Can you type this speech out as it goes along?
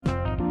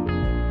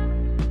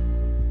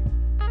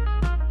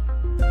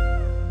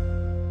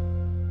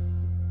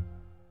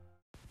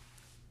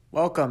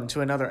Welcome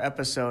to another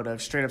episode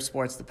of Straight Up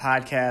Sports, the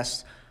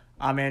podcast.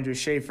 I'm Andrew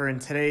Schaefer. In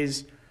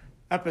today's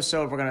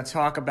episode, we're going to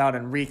talk about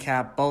and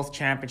recap both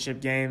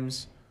championship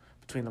games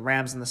between the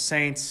Rams and the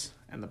Saints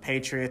and the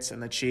Patriots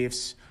and the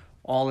Chiefs,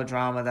 all the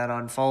drama that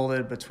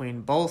unfolded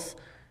between both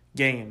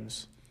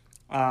games.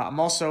 I'm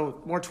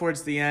also, more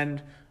towards the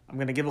end, I'm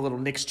going to give a little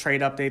Knicks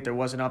trade update. There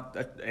was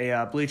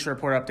a Bleacher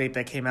Report update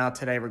that came out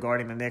today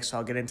regarding the Knicks, so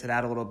I'll get into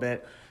that a little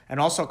bit. And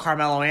also,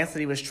 Carmelo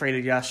Anthony was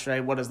traded yesterday.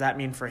 What does that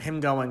mean for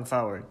him going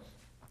forward?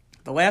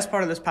 The last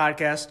part of this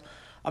podcast,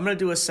 I'm going to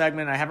do a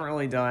segment I haven't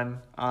really done.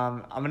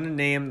 I'm going to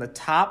name the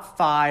top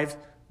 5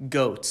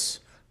 GOATs.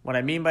 What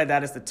I mean by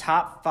that is the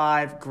top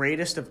 5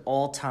 greatest of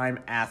all-time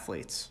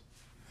athletes.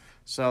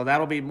 So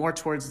that'll be more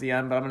towards the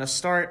end, but I'm going to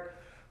start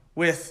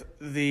with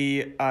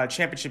the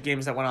championship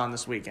games that went on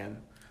this weekend.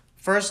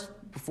 First,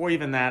 before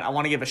even that, I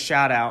want to give a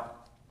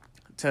shout-out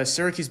to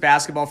Syracuse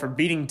basketball for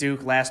beating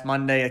Duke last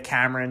Monday at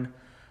Cameron.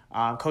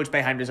 Coach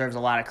Boeheim deserves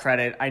a lot of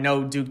credit. I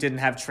know Duke didn't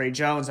have Trey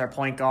Jones, their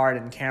point guard,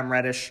 and Cam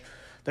Reddish,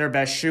 their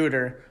best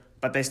shooter,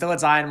 but they still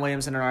had Zion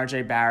Williamson and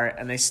R.J. Barrett,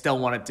 and they still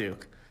won at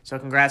Duke. So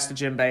congrats to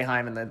Jim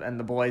Boeheim and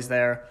the boys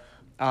there.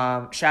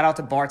 Shout out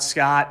to Bart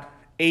Scott.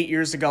 8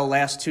 years ago,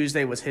 last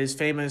Tuesday, was his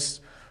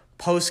famous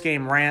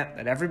post-game rant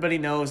that everybody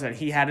knows that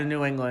he had in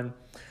New England,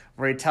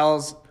 where he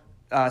tells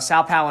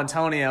Sal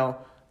Paolantonio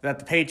that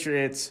the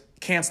Patriots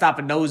can't stop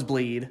a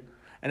nosebleed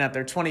and that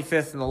they're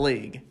 25th in the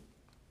league.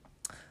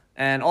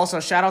 And also,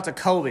 shout out to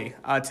Kobe.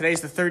 Today's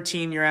the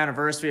 13-year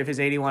anniversary of his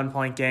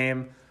 81-point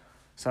game.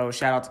 So,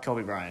 shout out to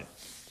Kobe Bryant.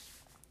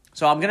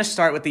 So, I'm going to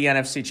start with the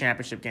NFC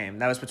Championship game.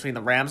 That was between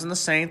the Rams and the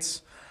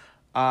Saints,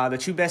 the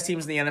two best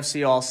teams in the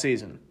NFC all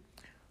season.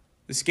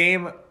 This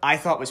game, I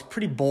thought, was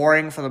pretty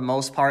boring for the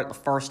most part, the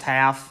first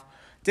half.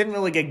 Didn't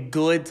really get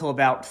good till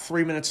about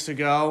 3 minutes to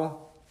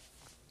go.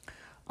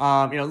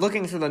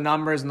 Looking through the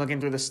numbers and looking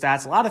through the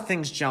stats, a lot of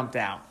things jumped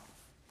out.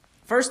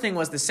 First thing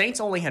was the Saints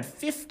only had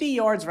 50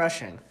 yards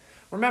rushing.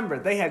 Remember,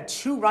 they had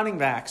 2 running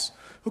backs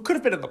who could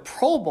have been in the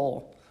Pro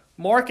Bowl,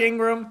 Mark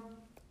Ingram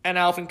and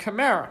Alvin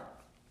Kamara.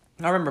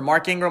 Now remember,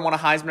 Mark Ingram won a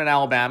Heisman at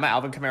Alabama.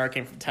 Alvin Kamara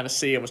came from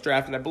Tennessee and was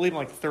drafted, I believe, in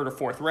like the 3rd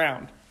or 4th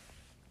round.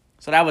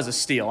 So that was a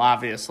steal,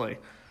 obviously.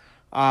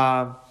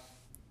 But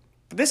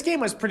this game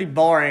was pretty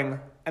boring,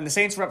 and the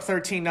Saints were up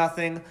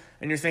 13-0,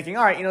 and you're thinking,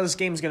 all right, this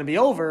game's going to be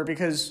over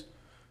because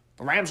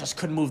the Rams just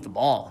couldn't move the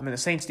ball. I mean, the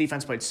Saints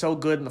defense played so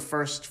good in the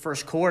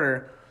first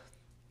quarter.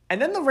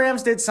 And then the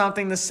Rams did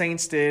something the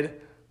Saints did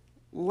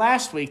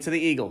last week to the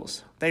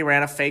Eagles. They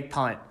ran a fake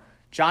punt.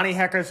 Johnny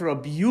Hekker threw a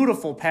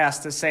beautiful pass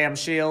to Sam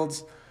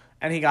Shields,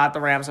 and he got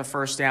the Rams a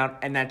first down,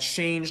 and that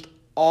changed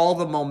all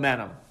the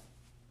momentum.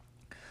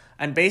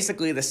 And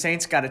basically, the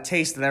Saints got a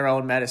taste of their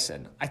own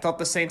medicine. I thought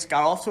the Saints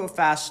got off to a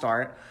fast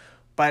start,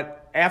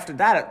 but after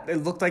that,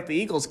 it looked like the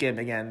Eagles game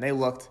again. They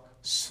looked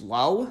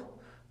slow.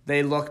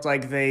 They looked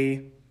like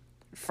they,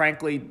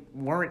 frankly,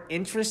 weren't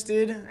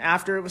interested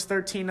after it was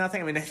 13-0.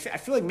 I mean, I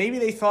feel like maybe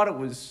they thought it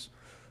was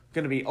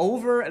going to be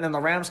over, and then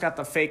the Rams got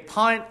the fake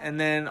punt, and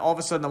then all of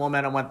a sudden the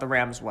momentum went the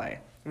Rams' way.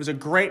 It was a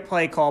great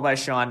play call by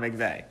Sean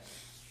McVay.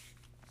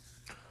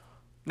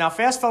 Now,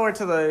 fast forward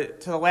to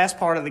the last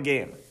part of the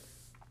game.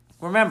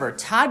 Remember,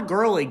 Todd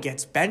Gurley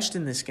gets benched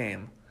in this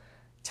game.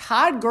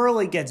 Todd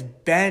Gurley gets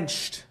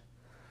benched.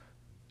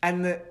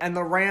 And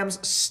the Rams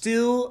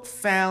still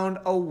found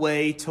a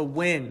way to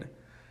win.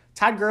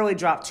 Todd Gurley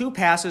dropped 2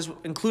 passes,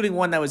 including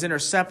one that was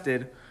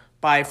intercepted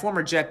by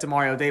former Jet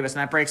Demario Davis,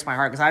 and that breaks my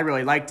heart because I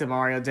really like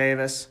Demario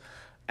Davis.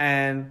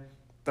 And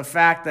the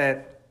fact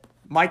that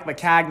Mike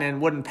McCagnon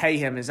wouldn't pay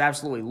him is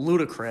absolutely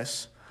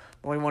ludicrous.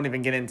 We won't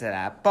even get into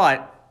that.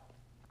 But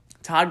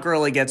Todd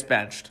Gurley gets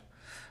benched.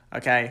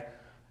 Okay?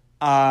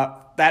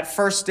 That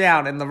first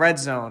down in the red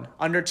zone,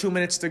 under 2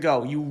 minutes to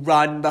go, you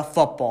run the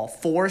football.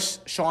 Force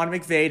Sean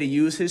McVay to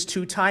use his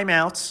 2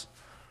 timeouts,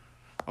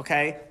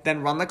 okay?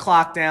 Then run the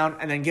clock down,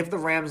 and then give the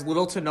Rams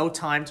little to no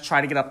time to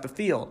try to get up the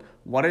field.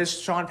 What does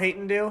Sean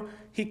Payton do?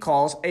 He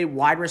calls a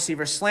wide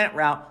receiver slant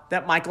route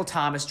that Michael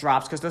Thomas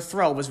drops because the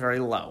throw was very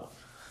low.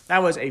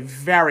 That was a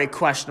very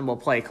questionable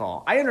play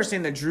call. I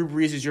understand that Drew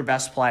Brees is your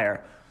best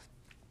player,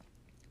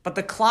 but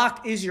the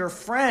clock is your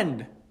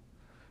friend.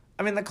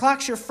 I mean, the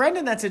clock's your friend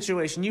in that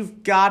situation.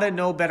 You've got to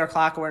know better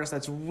clock awareness.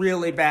 That's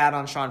really bad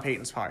on Sean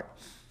Payton's part.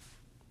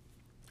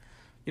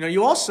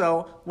 You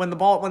also,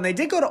 when they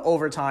did go to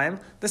overtime,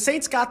 the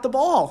Saints got the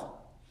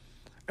ball.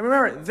 And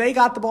remember, they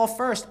got the ball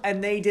first,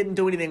 and they didn't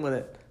do anything with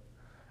it.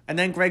 And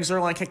then Greg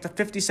Zuerlein kicked a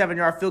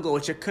 57-yard field goal,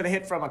 which it could have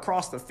hit from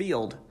across the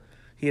field.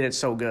 He hit it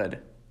so good.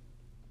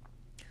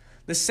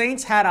 The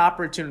Saints had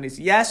opportunities.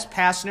 Yes,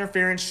 pass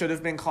interference should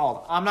have been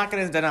called. I'm not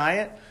going to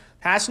deny it.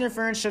 Pass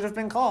interference should have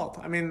been called.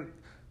 I mean,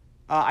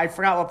 I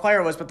forgot what player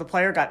it was, but the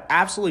player got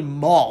absolutely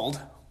mauled,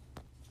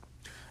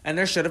 and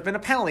there should have been a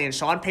penalty. And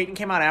Sean Payton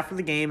came out after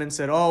the game and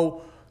said,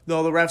 oh,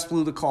 no, the refs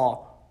blew the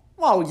call.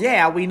 Well,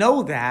 yeah, we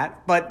know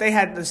that, but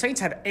the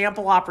Saints had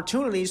ample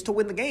opportunities to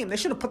win the game. They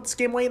should have put this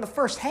game away in the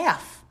first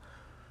half.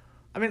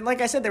 I mean, like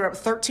I said, they were up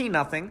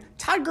 13-0.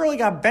 Todd Gurley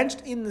got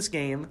benched in this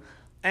game,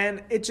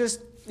 and it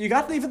just, you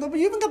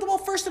even got the ball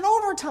first in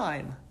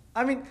overtime.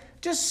 I mean,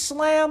 just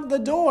slam the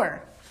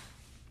door.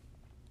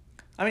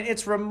 I mean,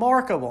 it's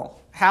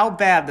remarkable how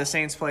bad the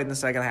Saints played in the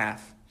second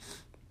half.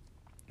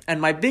 And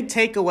my big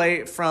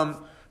takeaway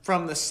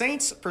from the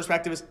Saints'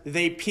 perspective is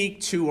they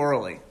peaked too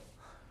early.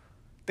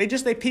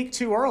 They peaked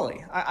too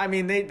early. I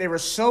mean, they were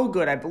so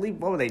good. I believe,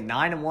 what were they,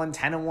 9-1,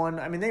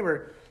 10-1? I mean, they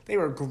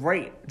were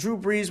great. Drew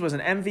Brees was an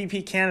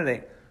MVP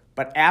candidate.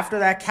 But after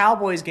that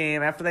Cowboys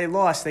game, after they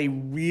lost, they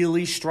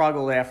really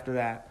struggled after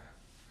that.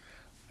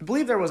 I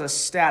believe there was a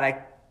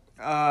stat.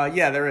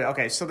 There is.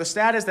 Okay, so the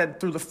stat is that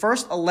through the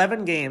first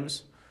 11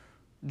 games,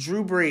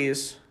 Drew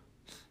Brees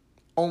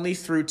only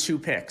threw 2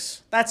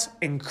 picks. That's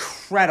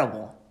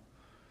incredible.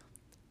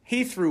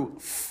 He threw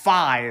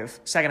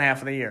 5 second half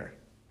of the year.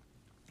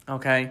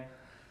 Okay?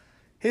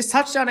 His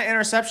touchdown to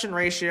interception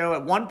ratio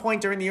at one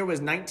point during the year was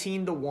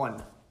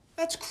 19-1.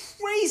 That's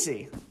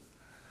crazy.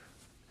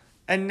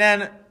 And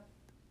then,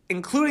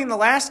 including the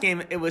last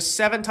game, it was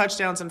 7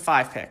 touchdowns and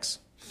 5 picks.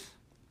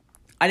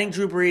 I think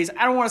Drew Brees,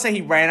 I don't want to say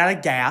he ran out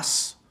of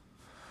gas,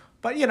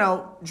 but,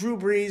 Drew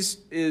Brees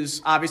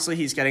is, obviously,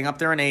 he's getting up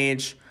there in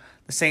age.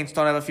 The Saints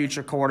don't have a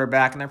future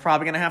quarterback, and they're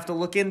probably going to have to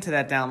look into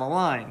that down the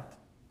line.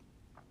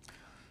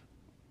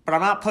 But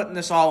I'm not putting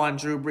this all on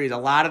Drew Brees. A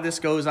lot of this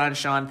goes on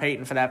Sean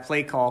Payton for that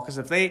play call, because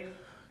if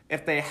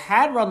they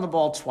had run the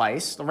ball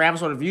twice, the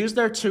Rams would have used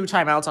their 2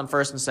 timeouts on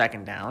first and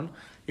second down.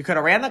 You could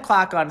have ran the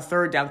clock on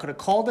third down, could have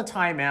called a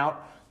timeout,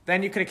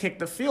 then you could have kicked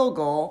the field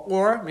goal,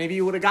 or maybe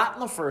you would have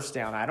gotten the first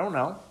down. I don't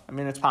know. I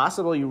mean, it's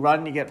possible. You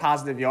run, you get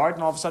positive yards,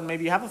 and all of a sudden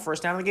maybe you have a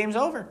first down and the game's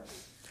over.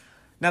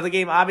 Now, the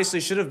game obviously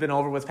should have been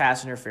over with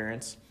pass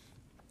interference.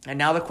 And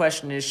now the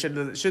question is,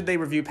 should they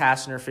review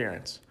pass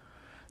interference?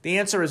 The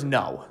answer is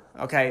no,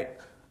 okay?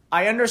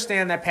 I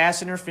understand that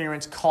pass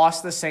interference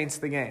cost the Saints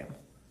the game.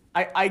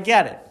 I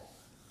get it.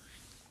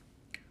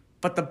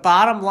 But the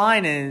bottom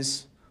line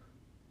is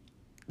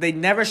they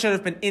never should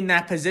have been in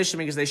that position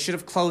because they should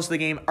have closed the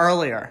game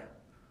earlier.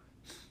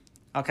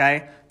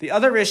 Okay? The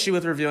other issue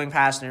with reviewing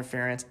pass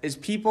interference is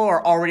people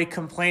are already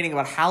complaining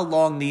about how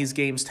long these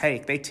games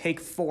take. They take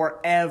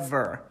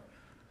forever.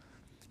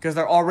 Because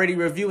they're already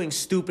reviewing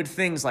stupid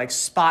things like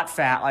spot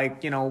fat,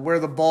 like, where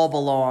the ball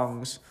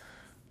belongs.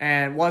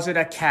 And was it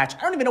a catch?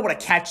 I don't even know what a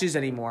catch is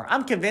anymore.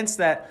 I'm convinced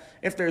that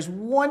if there's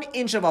 1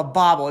 inch of a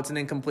bobble, it's an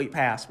incomplete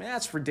pass. Man,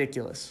 that's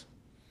ridiculous.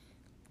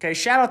 Okay,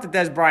 shout out to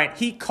Dez Bryant.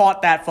 He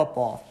caught that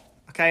football.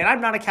 Okay, and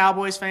I'm not a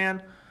Cowboys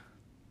fan,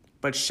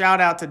 but shout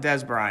out to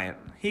Dez Bryant.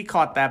 He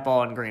caught that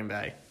ball in Green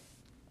Bay.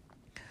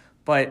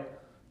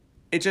 But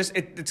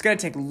it's going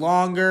to take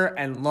longer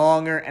and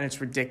longer, and it's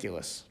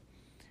ridiculous.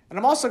 And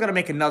I'm also going to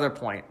make another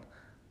point.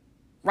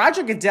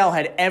 Roger Goodell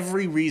had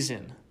every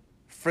reason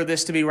for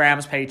this to be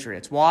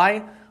Rams-Patriots.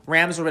 Why?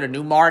 Rams were in a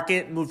new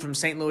market, moved from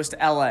St. Louis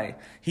to L.A.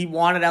 He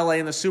wanted L.A.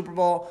 in the Super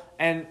Bowl,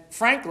 and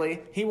frankly,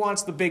 he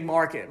wants the big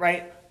market,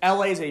 right?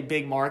 L.A. is a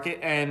big market,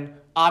 and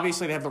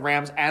obviously they have the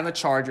Rams and the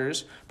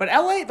Chargers. But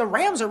L.A., the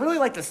Rams are really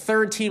like the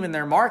third team in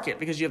their market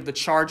because you have the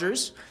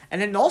Chargers, and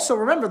then also,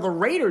 remember, the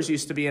Raiders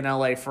used to be in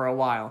L.A. for a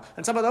while,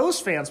 and some of those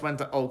fans went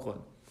to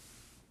Oakland.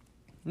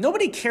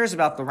 Nobody cares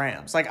about the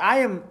Rams. Like, I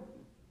am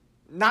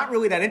not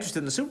really that interested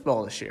in the Super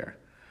Bowl this year.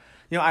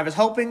 I was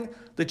hoping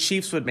the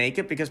Chiefs would make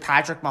it because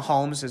Patrick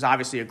Mahomes is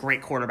obviously a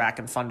great quarterback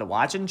and fun to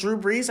watch. And Drew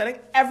Brees, I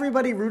think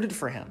everybody rooted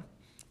for him.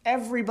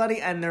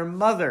 Everybody and their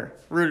mother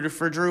rooted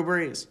for Drew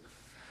Brees.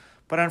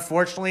 But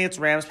unfortunately, it's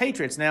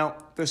Rams-Patriots. Now,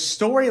 the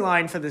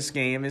storyline for this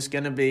game is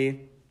going to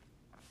be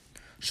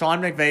Sean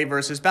McVay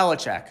versus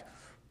Belichick.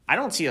 I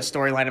don't see a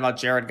storyline about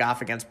Jared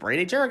Goff against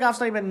Brady. Jared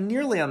Goff's not even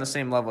nearly on the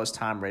same level as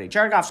Tom Brady.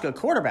 Jared Goff's a good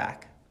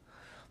quarterback,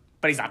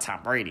 but he's not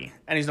Tom Brady,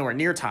 and he's nowhere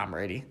near Tom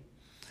Brady.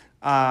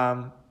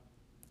 Most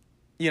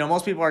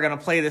people are going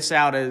to play this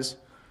out as,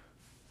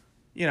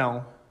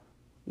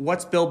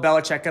 what's Bill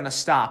Belichick going to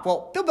stop?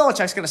 Well, Bill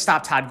Belichick's going to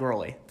stop Todd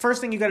Gurley.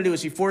 First thing you got to do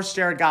is you force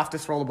Jared Goff to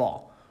throw the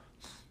ball.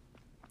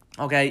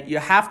 Okay, you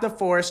have to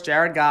force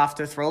Jared Goff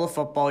to throw the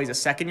football. He's a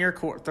third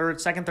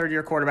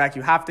year quarterback.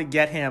 You have to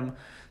get him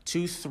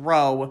to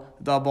throw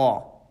the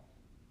ball.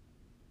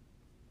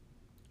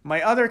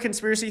 My other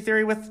conspiracy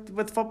theory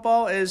with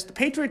football is the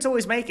Patriots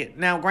always make it.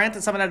 Now,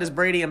 granted, some of that is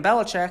Brady and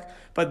Belichick,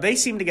 but they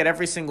seem to get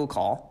every single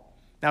call.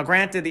 Now,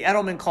 granted, the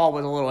Edelman call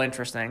was a little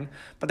interesting,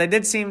 but they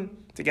did seem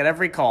to get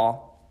every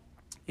call.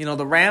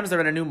 The Rams, they're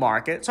in a new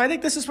market. So I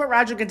think this is what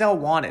Roger Goodell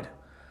wanted.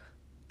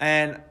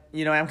 And,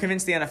 I'm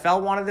convinced the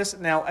NFL wanted this.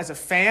 Now, as a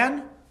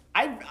fan,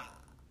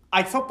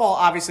 football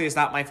obviously is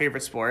not my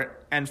favorite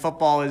sport, and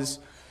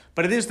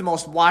but it is the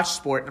most watched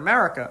sport in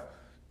America.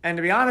 And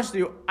to be honest with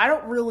you, I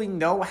don't really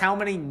know how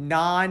many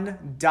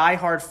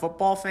non-diehard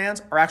football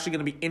fans are actually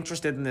going to be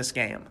interested in this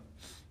game.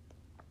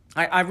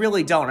 I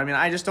really don't. I mean,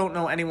 I just don't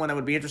know anyone that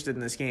would be interested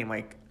in this game.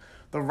 Like,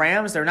 the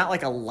Rams, they're not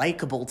like a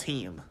likable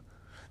team.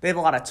 They have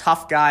a lot of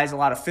tough guys, a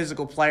lot of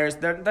physical players.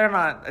 They're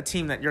not a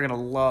team that you're going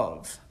to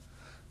love.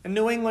 And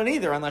New England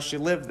either, unless you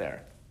live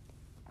there.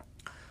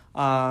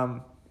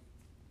 But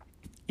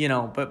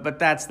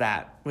that's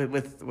that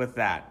with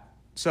that.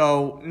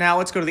 So now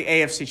let's go to the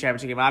AFC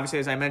Championship game. Obviously,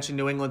 as I mentioned,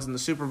 New England's in the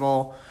Super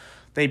Bowl.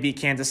 they beat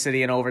Kansas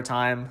City in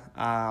overtime.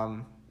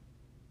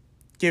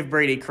 Give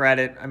Brady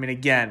credit. I mean,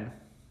 again,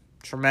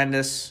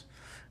 tremendous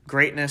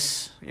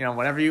greatness.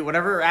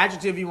 Whatever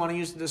adjective you want to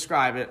use to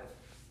describe it,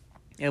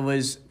 it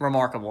was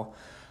remarkable.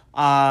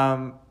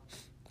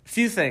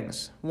 Few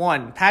things.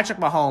 One, Patrick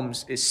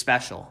Mahomes is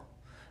special.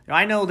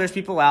 I know there's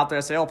people out there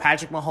that say,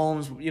 Patrick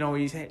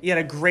Mahomes, he had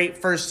a great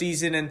first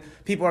season and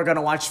people are going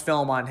to watch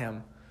film on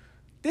him.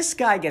 This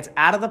guy gets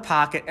out of the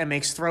pocket and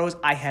makes throws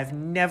I have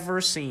never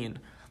seen.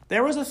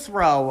 There was a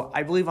throw,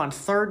 I believe on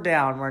third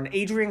down, where an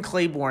Adrian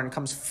Claiborne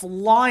comes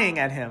flying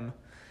at him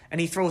and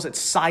he throws it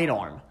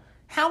sidearm.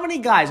 How many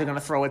guys are going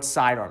to throw it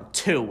sidearm?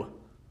 2.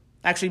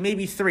 Actually,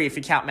 maybe 3 if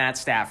you count Matt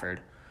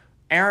Stafford.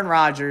 Aaron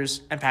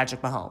Rodgers and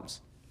Patrick Mahomes.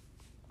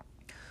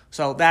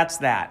 So that's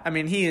that. I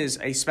mean, he is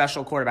a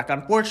special quarterback.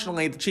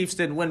 Unfortunately, the Chiefs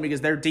didn't win because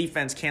their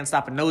defense can't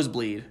stop a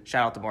nosebleed.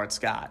 Shout out to Bart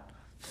Scott.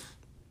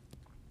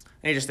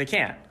 They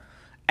can't.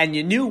 And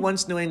you knew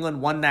once New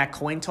England won that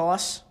coin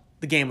toss,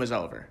 the game was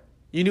over.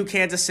 You knew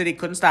Kansas City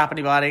couldn't stop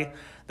anybody.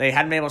 They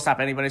hadn't been able to stop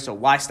anybody, so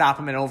why stop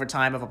them in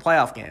overtime of a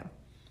playoff game?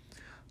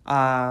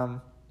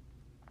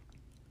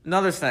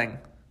 Another thing,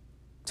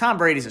 Tom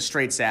Brady's a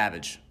straight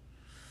savage.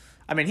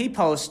 I mean, he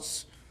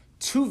posts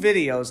 2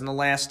 videos in the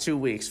last 2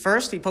 weeks.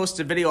 First, he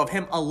posted a video of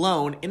him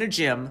alone in a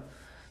gym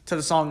to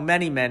the song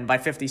Many Men by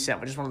 50 Cent,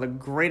 which is one of the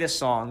greatest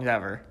songs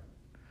ever.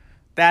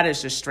 That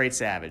is just straight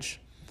savage.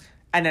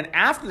 And then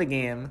after the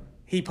game,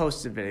 he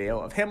posted a video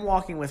of him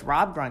walking with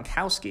Rob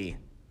Gronkowski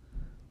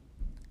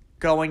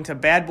going to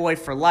Bad Boy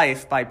for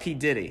Life by P.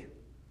 Diddy.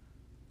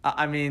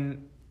 I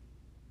mean,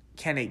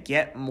 can it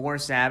get more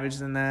savage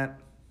than that?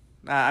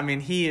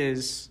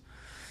 It's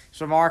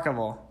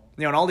remarkable.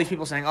 And all these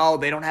people saying,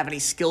 they don't have any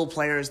skill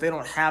players, they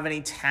don't have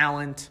any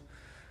talent.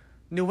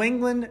 New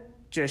England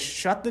just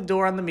shut the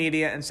door on the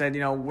media and said,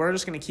 we're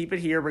just going to keep it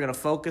here, we're going to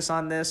focus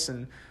on this,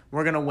 and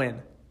we're going to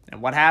win.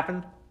 And what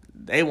happened?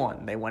 They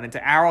won. They went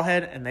into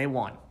Arrowhead, and they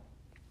won.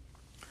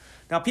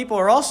 Now, people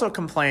are also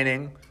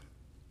complaining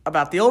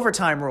about the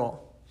overtime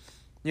rule.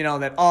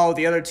 That,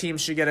 the other team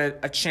should get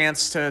a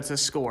chance to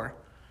score.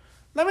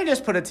 Let me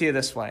just put it to you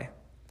this way.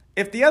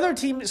 If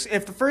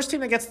the first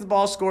team that gets the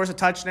ball scores a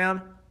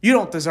touchdown, you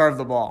don't deserve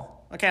the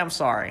ball. Okay, I'm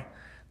sorry.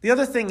 The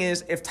other thing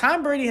is, if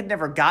Tom Brady had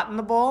never gotten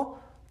the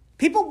ball,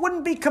 people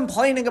wouldn't be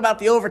complaining about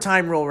the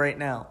overtime rule right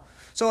now.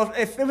 So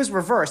if it was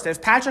reversed, if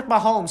Patrick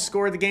Mahomes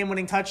scored the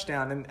game-winning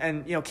touchdown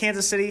and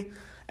Kansas City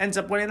ends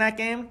up winning that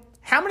game,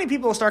 how many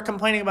people will start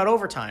complaining about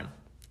overtime?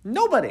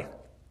 Nobody.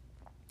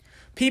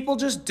 People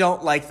just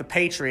don't like the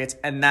Patriots,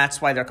 and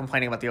that's why they're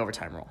complaining about the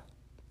overtime rule.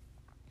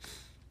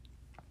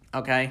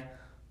 Okay?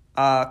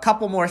 A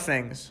couple more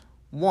things.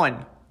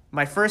 One,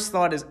 my first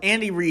thought is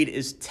Andy Reid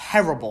is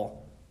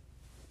terrible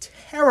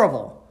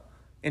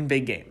in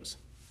big games.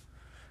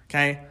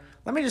 Okay?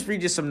 Let me just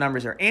read you some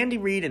numbers here. Andy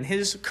Reid in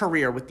his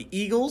career with the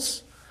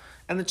Eagles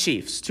and the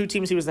Chiefs, 2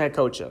 teams he was the head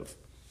coach of,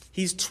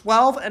 he's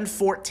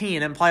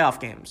 12-14 in playoff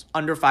games,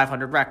 under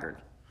 500 record.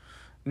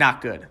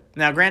 Not good.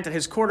 Now, granted,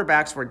 his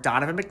quarterbacks were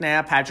Donovan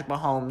McNabb, Patrick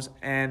Mahomes,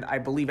 and I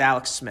believe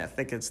Alex Smith.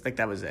 I think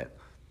that was it.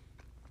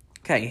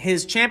 Okay,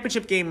 his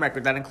championship game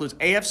record, that includes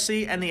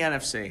AFC and the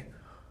NFC,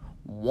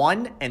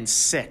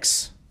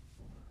 1-6.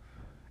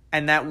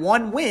 And that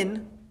one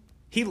win,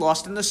 he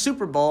lost in the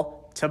Super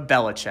Bowl to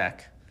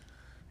Belichick.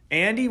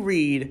 Andy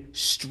Reid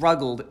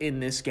struggled in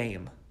this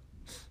game.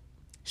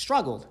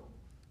 Struggled.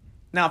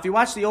 Now, if you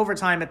watch the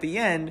overtime at the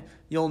end,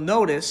 you'll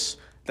notice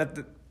that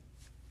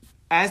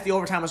as the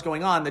overtime was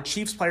going on, the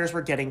Chiefs players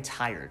were getting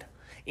tired.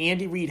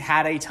 Andy Reid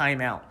had a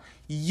timeout.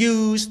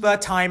 Use the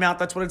timeout.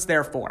 That's what it's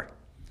there for.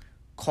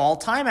 Call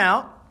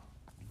timeout,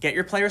 get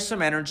your players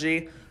some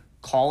energy,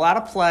 call out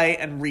a play,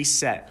 and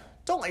reset.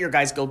 Don't let your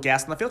guys go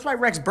gas on the field. That's why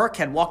Rex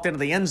Burkhead walked into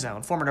the end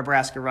zone, former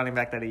Nebraska running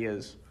back that he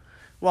is.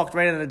 Walked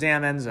right into the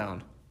damn end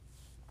zone.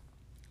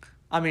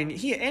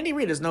 Andy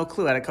Reid has no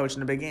clue how to coach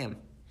in a big game.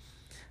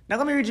 Now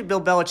let me read you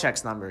Bill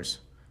Belichick's numbers.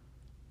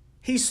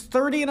 He's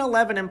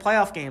 30-11 in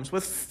playoff games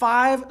with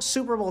 5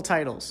 Super Bowl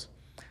titles.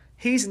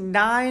 He's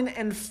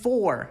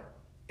 9-4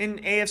 in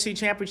AFC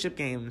Championship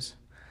games.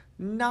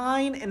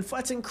 9-4.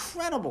 That's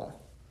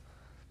incredible.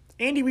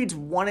 Andy Reid's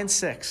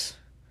 1-6.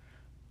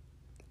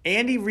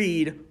 Andy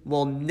Reid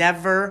will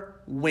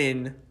never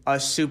win a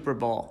Super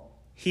Bowl.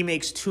 He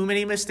makes too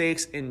many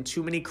mistakes in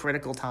too many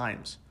critical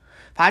times.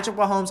 Patrick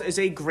Mahomes is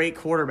a great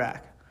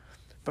quarterback,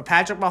 but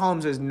Patrick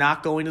Mahomes is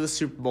not going to the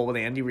Super Bowl with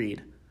Andy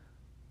Reid.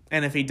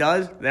 And if he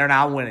does, they're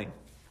not winning.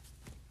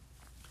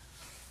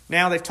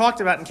 Now, they've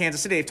talked about in Kansas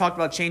City, they've talked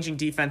about changing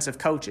defensive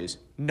coaches.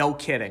 No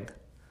kidding.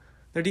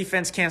 Their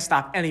defense can't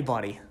stop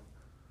anybody.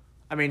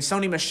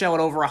 Sony Michel had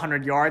over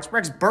 100 yards.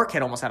 Rex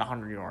Burkhead almost had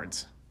 100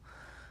 yards.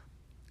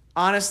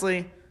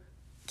 Honestly,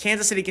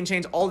 Kansas City can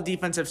change all the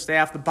defensive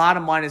staff. The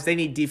bottom line is they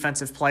need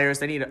defensive players.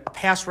 They need a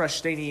pass rush.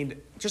 They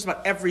need just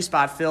about every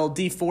spot filled.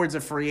 Dee Ford's a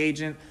free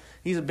agent.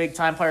 He's a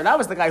big-time player. That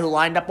was the guy who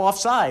lined up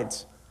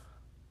offsides.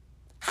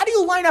 How do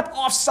you line up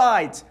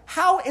offsides?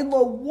 How in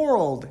the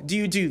world do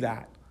you do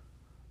that?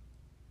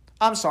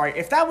 I'm sorry.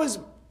 If I was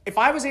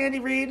Andy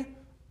Reid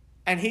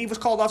and he was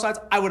called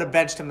offsides, I would have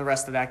benched him the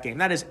rest of that game.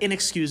 That is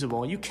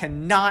inexcusable. You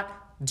cannot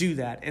do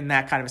that in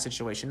that kind of a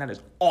situation. That is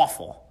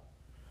awful.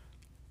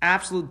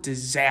 Absolute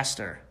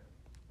disaster.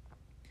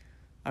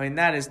 I mean,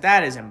 that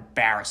is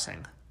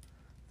embarrassing.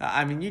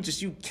 I mean,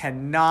 you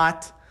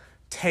cannot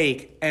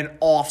take an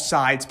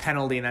offsides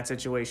penalty in that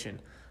situation.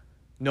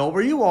 Know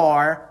where you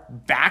are,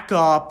 back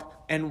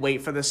up, and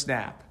wait for the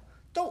snap.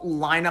 Don't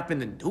line up in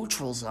the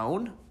neutral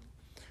zone.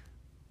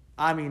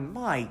 I mean,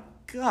 my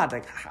God,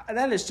 like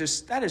that is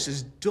just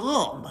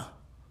dumb.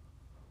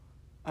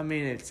 I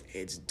mean,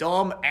 it's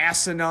dumb,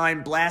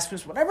 asinine,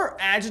 blasphemous, whatever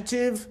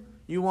adjective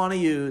you want to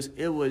use.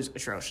 It was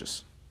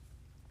atrocious.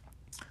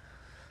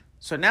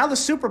 So now the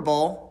Super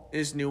Bowl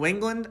is New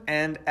England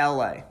and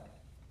LA.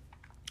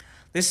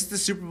 This is the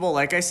Super Bowl,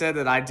 like I said,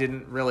 that I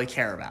didn't really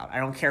care about. I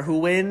don't care who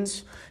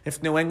wins.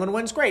 If New England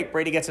wins, great.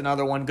 Brady gets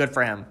another one. Good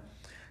for him.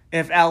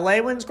 If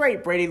LA wins,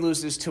 great. Brady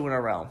loses 2 in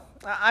a row.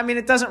 I mean,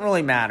 it doesn't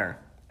really matter.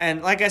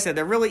 And like I said,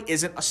 there really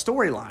isn't a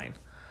storyline.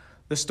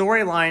 The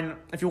storyline,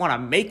 if you want to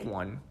make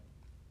one,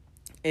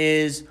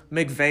 is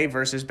McVay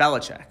versus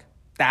Belichick.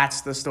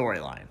 That's the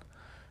storyline.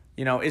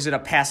 Is it a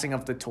passing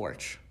of the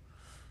torch?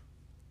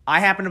 I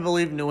happen to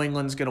believe New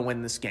England's going to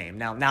win this game.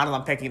 Now that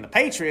I'm picking the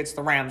Patriots,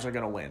 the Rams are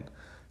going to win.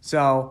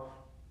 So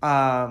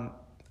I'm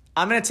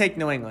going to take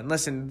New England.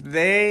 Listen,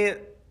 they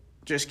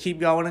just keep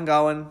going and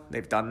going.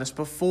 They've done this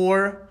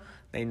before.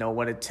 They know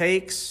what it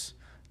takes.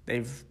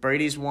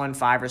 Brady's won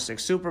 5 or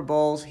 6 Super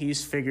Bowls.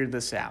 He's figured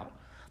this out.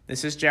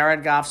 This is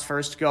Jared Goff's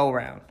first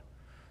go-round.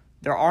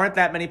 There aren't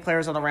that many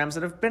players on the Rams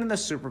that have been in the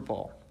Super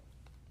Bowl.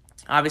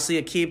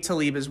 Obviously, Aqib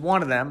Talib is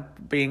one of them,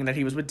 being that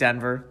he was with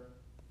Denver.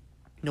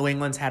 New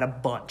England's had a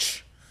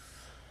bunch.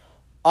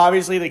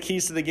 Obviously, the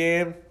keys to the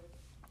game,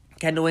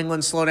 can New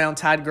England slow down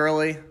Todd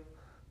Gurley?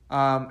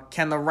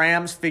 Can the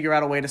Rams figure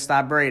out a way to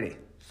stop Brady?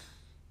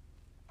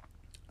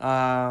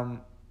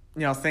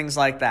 Things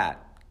like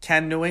that.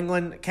 Can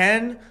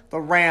the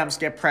Rams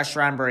get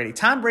pressure on Brady?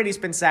 Tom Brady's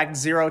been sacked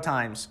 0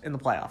 times in the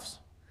playoffs.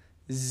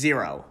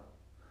 0.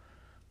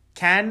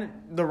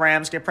 Can the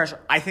Rams get pressure?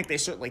 I think they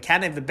certainly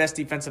can. They have the best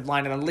defensive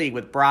line in the league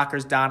with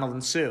Brockers, Donald,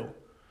 and Sue.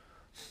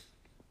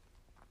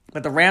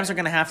 But the Rams are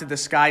going to have to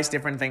disguise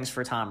different things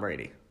for Tom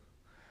Brady.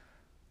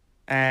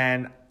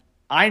 And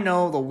I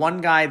know the one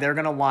guy they're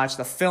going to watch,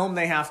 the film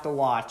they have to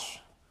watch,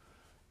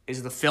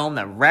 is the film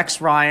that Rex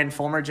Ryan,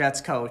 former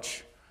Jets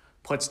coach,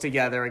 puts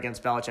together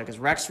against Belichick. Because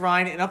Rex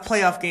Ryan, in a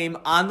playoff game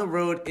on the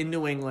road in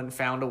New England,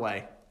 found a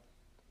way.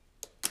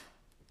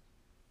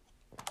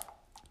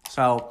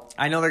 So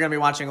I know they're going to be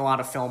watching a lot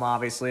of film,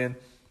 obviously. And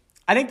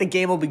I think the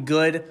game will be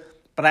good,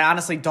 but I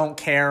honestly don't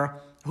care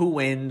who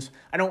wins.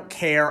 I don't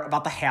care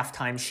about the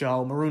halftime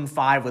show. Maroon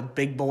 5 with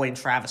Big Boy and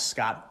Travis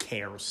Scott. Who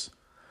cares?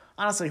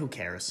 Honestly, who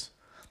cares?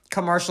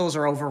 Commercials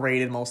are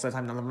overrated most of the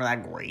time. None of them are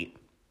that great.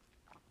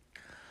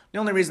 The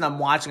only reason I'm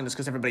watching it is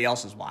because everybody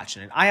else is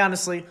watching it.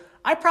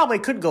 I probably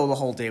could go the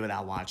whole day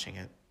without watching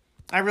it.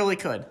 I really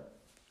could.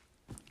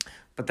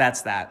 But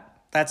that's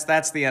that. That's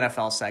the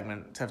NFL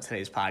segment of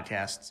today's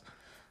podcast.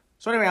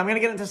 So anyway, I'm going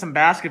to get into some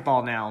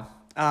basketball now.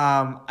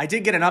 I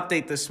did get an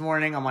update this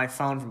morning on my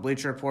phone from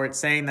Bleacher Report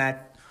saying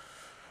that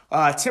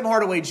Tim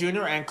Hardaway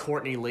Jr. and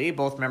Courtney Lee,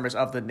 both members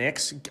of the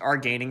Knicks, are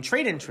gaining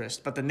trade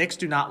interest. But the Knicks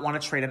do not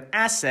want to trade an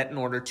asset in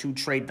order to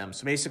trade them.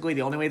 So basically,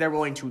 the only way they're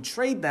willing to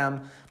trade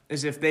them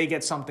is if they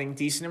get something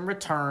decent in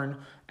return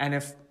and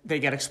if they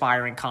get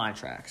expiring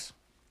contracts.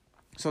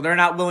 So they're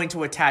not willing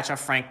to attach a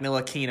Frank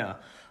Ntilikina,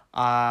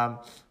 a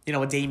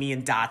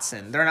Damian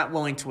Dotson. They're not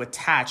willing to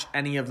attach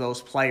any of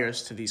those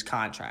players to these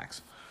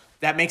contracts.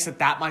 That makes it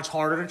that much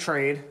harder to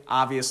trade,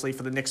 obviously,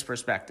 for the Knicks'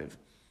 perspective.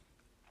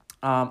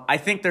 I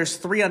think there's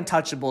 3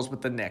 untouchables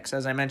with the Knicks.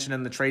 As I mentioned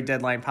in the trade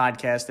deadline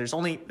podcast, there's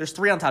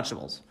 3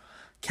 untouchables.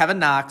 Kevin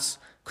Knox,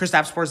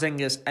 Kristaps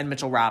Porzingis, and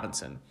Mitchell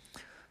Robinson.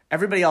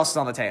 Everybody else is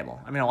on the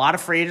table. I mean, a lot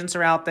of free agents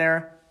are out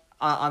there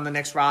on the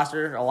Knicks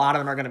roster. A lot of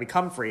them are going to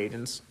become free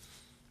agents.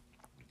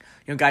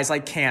 Guys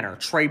like Canner,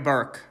 Trey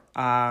Burke,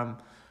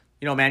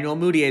 Emmanuel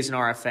Mudiay is an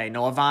RFA,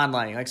 Noah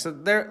Vonleh. So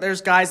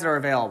there's guys that are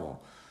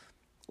available.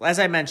 As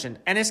I mentioned,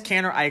 Enes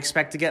Kanter, I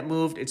expect to get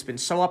moved. It's been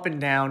so up and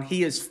down.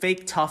 He is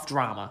fake tough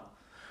drama.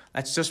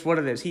 That's just what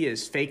it is. He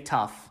is fake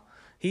tough.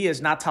 He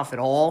is not tough at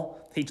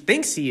all. He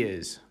thinks he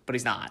is, but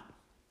he's not.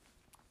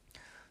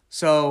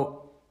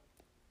 So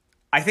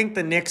I think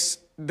the Knicks,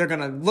 they're going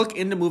to look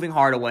into moving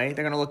Hardaway.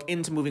 They're going to look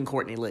into moving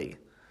Courtney Lee.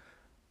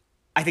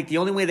 I think the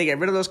only way they get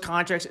rid of those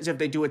contracts is if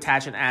they do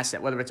attach an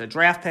asset, whether it's a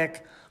draft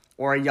pick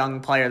or a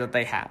young player that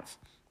they have.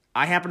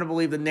 I happen to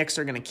believe the Knicks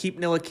are going to keep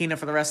Ntilikina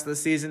for the rest of the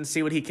season,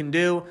 see what he can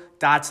do.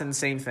 Dotson,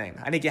 same thing.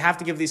 I think you have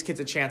to give these kids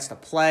a chance to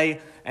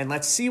play, and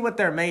let's see what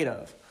they're made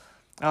of.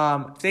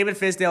 David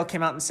Fizdale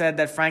came out and said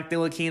that Frank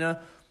Ntilikina,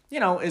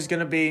 is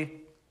going to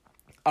be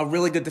a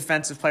really good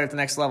defensive player at the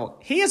next level.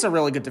 He is a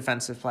really good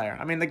defensive player.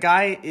 I mean, the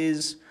guy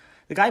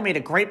made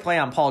a great play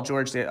on Paul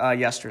George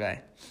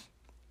yesterday.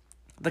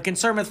 The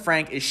concern with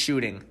Frank is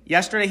shooting.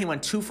 Yesterday, he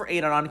went 2 for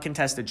 8 on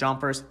uncontested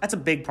jumpers. That's a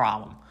big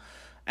problem.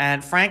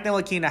 And Frank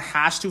Ntilikina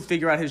has to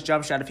figure out his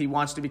jump shot if he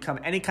wants to become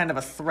any kind of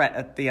a threat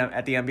at the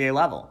NBA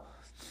level.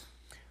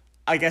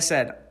 like I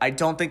said, I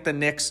don't think the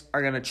Knicks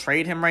are going to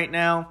trade him right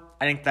now.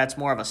 I think that's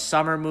more of a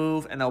summer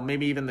move, and they'll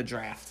maybe even the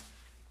draft.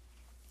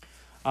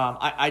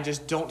 I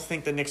just don't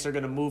think the Knicks are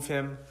going to move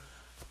him.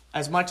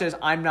 As much as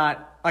I'm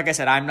not, like I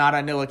said, I'm not a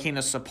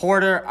Ntilikina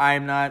supporter.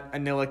 I'm not a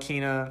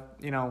Ntilikina,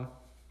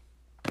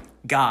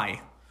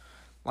 guy.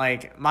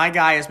 Like, my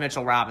guy is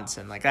Mitchell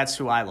Robinson. Like, that's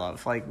who I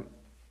love. Like,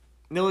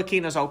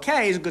 Ntilikina's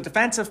okay. He's a good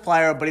defensive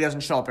player, but he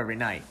doesn't show up every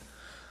night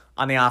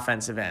on the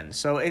offensive end.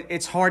 So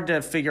it's hard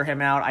to figure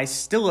him out. I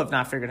still have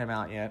not figured him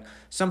out yet.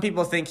 Some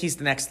people think he's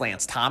the next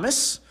Lance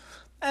Thomas,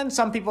 and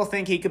some people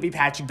think he could be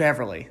Patrick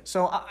Beverley.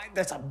 So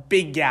that's a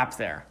big gap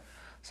there.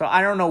 So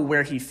I don't know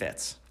where he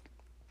fits.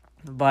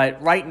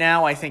 But right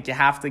now, I think you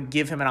have to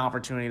give him an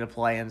opportunity to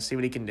play and see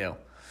what he can do.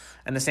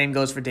 And the same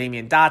goes for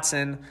Damian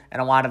Dotson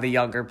and a lot of the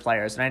younger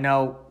players. And I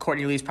know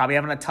Courtney Lee's probably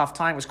having a tough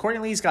time because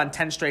Courtney Lee's gone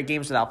 10 straight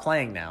games without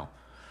playing now.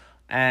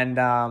 And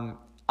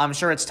I'm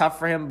sure it's tough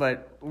for him,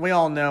 but we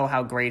all know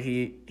how great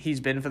he's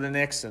been for the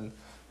Knicks. And,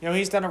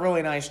 he's done a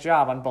really nice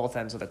job on both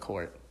ends of the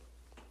court.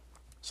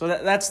 So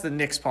that's the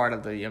Knicks part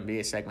of the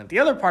NBA segment. The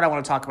other part I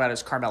want to talk about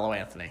is Carmelo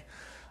Anthony.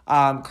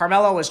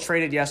 Carmelo was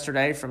traded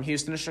yesterday from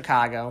Houston to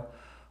Chicago.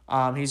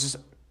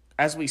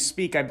 As we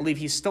speak, I believe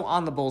he's still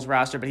on the Bulls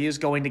roster, but he is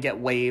going to get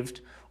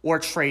waived or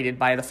traded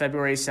by the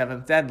February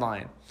 7th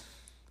deadline.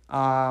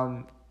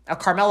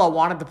 Carmelo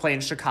wanted to play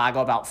in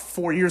Chicago about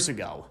 4 years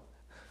ago.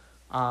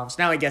 So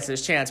now he gets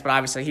his chance, but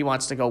obviously he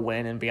wants to go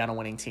win and be on a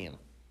winning team.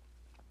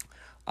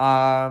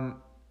 Carmelo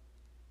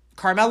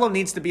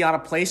needs to be on a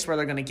place where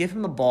they're going to give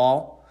him the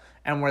ball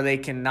and where they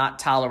cannot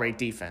tolerate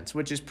defense,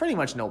 which is pretty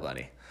much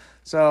nobody.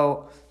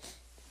 So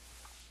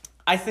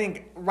I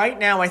think right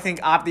now,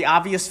 the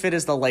obvious fit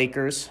is the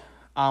Lakers.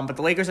 But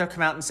the Lakers have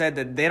come out and said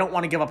that they don't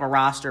want to give up a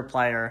roster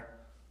player.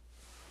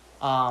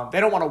 They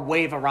don't want to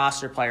waive a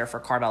roster player for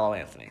Carmelo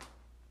Anthony.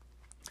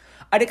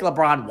 I think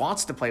LeBron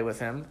wants to play with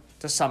him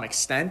to some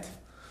extent.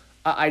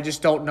 I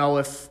just don't know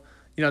if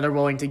they're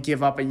willing to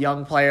give up a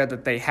young player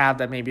that they have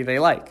that maybe they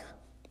like.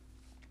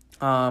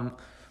 The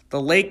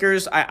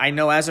Lakers, I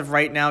know as of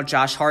right now,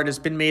 Josh Hart has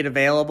been made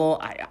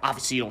available.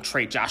 Obviously, you don't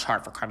trade Josh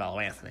Hart for Carmelo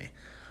Anthony.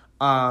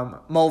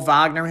 Mo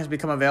Wagner has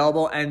become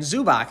available, and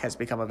Zubac has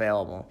become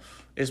available.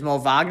 Is Mo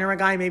Wagner a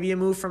guy maybe a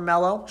move from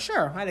Melo?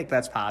 Sure, I think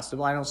that's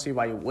possible. I don't see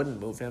why you wouldn't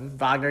move him.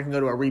 Wagner can go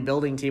to a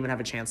rebuilding team and have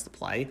a chance to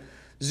play.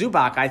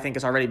 Zubac, I think,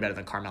 is already better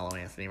than Carmelo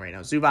Anthony right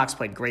now. Zubac's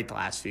played great the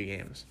last few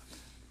games.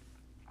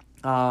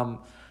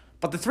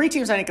 But the three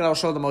teams I think that will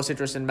show the most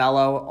interest in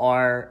Melo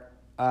are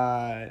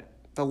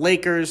the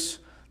Lakers,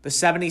 the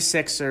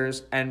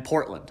 76ers, and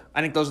Portland.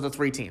 I think those are the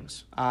three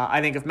teams. I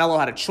think if Melo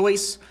had a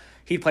choice,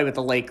 he'd play with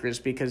the Lakers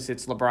because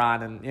it's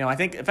LeBron. And, I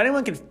think if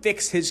anyone can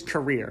fix his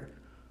career,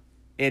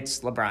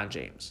 it's LeBron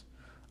James.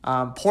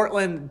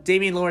 Portland,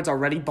 Damian Lillard's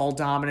already ball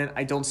dominant.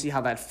 I don't see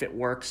how that fit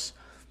works.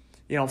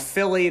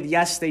 Philly,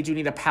 yes, they do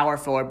need a power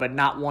forward, but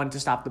not one to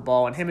stop the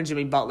ball. And him and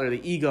Jimmy Butler,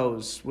 the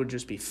egos would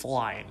just be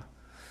flying.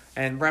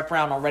 And Brett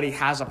Brown already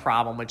has a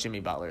problem with Jimmy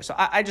Butler. So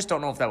I just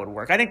don't know if that would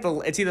work. I think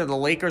it's either the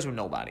Lakers or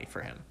nobody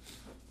for him.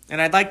 And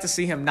I'd like to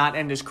see him not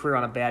end his career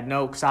on a bad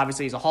note because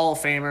obviously he's a Hall of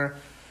Famer.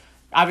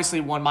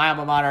 Obviously won my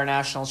alma mater a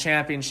national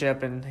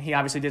championship, and he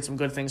obviously did some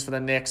good things for the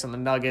Knicks and the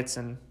Nuggets.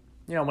 And,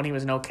 when he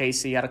was in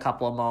OKC, he had a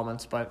couple of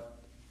moments. But,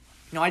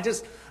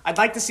 I'd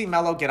like to see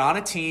Melo get on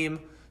a team,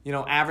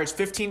 average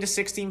 15 to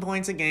 16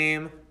 points a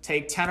game,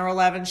 take 10 or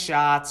 11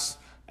 shots,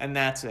 and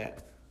that's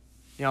it.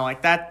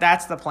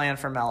 That's the plan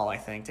for Melo, I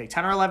think. Take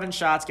 10 or 11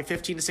 shots, get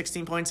 15 to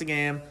 16 points a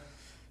game,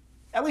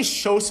 at least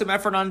show some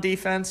effort on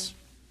defense,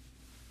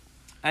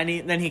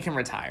 and then he can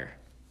retire.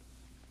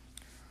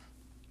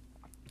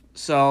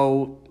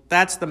 So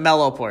that's the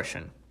Melo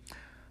portion.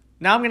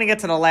 Now I'm going to get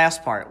to the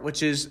last part,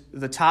 which is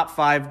the top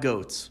 5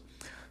 GOATs.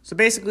 So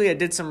basically I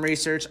did some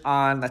research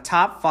on the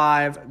top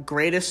 5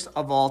 greatest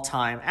of all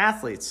time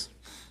athletes.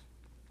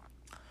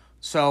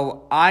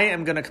 So I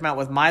am going to come out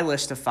with my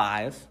list of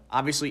 5.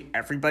 Obviously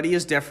everybody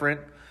is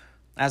different.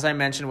 As I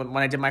mentioned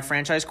when I did my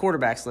franchise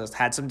quarterbacks list,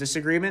 had some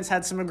disagreements,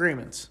 had some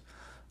agreements.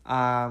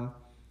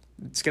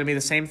 It's going to be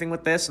the same thing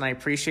with this, and I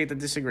appreciate the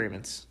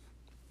disagreements.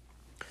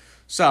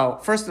 So,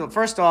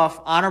 first off,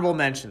 honorable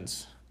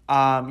mentions.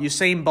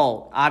 Usain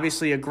Bolt,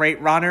 obviously a great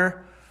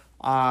runner,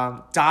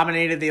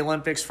 dominated the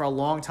Olympics for a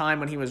long time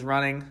when he was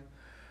running.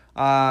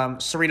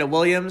 Serena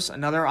Williams,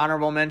 another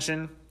honorable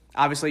mention.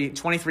 Obviously,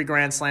 23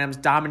 Grand Slams,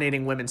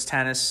 dominating women's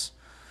tennis.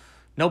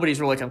 Nobody's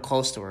really come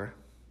close to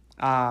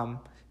her.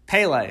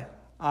 Pele,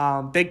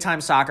 big-time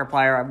soccer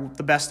player,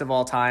 the best of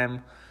all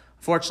time.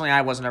 Fortunately,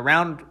 I wasn't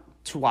around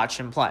to watch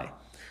him play.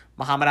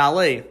 Muhammad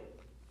Ali,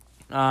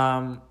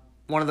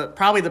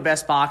 probably the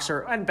best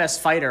boxer and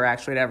best fighter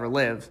actually to ever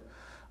live.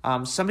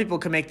 Some people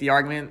could make the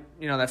argument,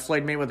 that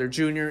Floyd Mayweather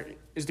Jr.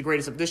 is the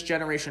greatest of this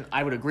generation.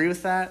 I would agree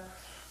with that.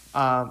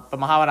 But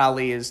Muhammad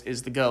Ali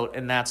is the GOAT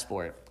in that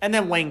sport. And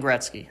then Wayne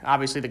Gretzky,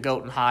 obviously the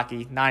GOAT in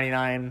hockey.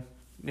 99,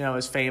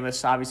 is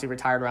famous, obviously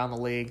retired around the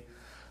league.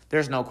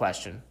 There's no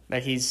question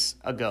that he's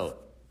a GOAT.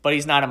 But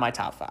he's not in my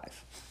top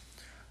 5.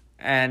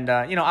 And,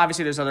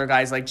 obviously there's other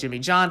guys like Jimmy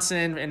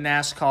Johnson in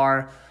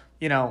NASCAR.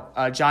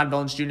 John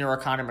Bones Jr. or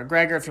Conor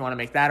McGregor, if you want to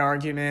make that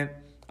argument.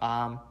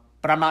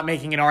 But I'm not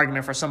making an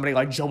argument for somebody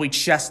like Joey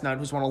Chestnut,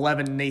 who's won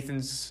 11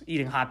 Nathan's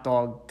eating hot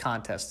dog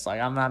contests.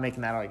 Like, I'm not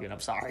making that argument. I'm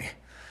sorry.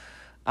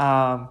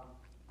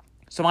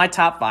 So my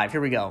top 5,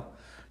 here we go.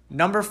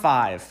 Number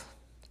 5,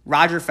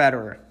 Roger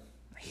Federer.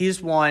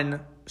 He's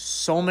won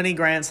so many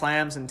Grand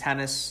Slams in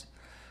tennis.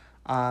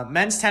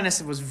 Men's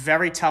tennis was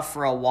very tough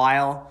for a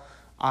while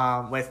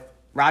with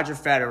Roger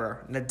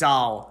Federer,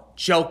 Nadal,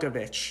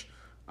 Djokovic,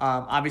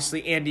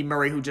 obviously Andy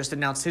Murray, who just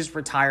announced his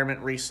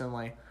retirement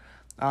recently.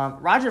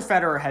 Roger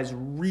Federer has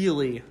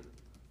really,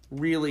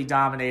 really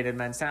dominated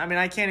men's tennis. I mean,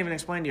 I can't even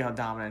explain to you how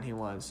dominant he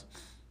was.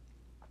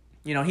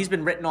 He's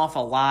been written off a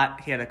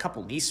lot. He had a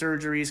couple knee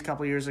surgeries a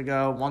couple years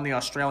ago, won the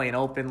Australian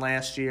Open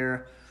last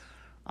year.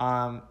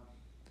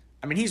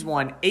 He's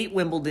won 8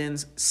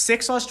 Wimbledons,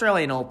 6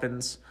 Australian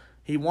Opens.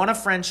 He won a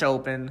French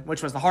Open,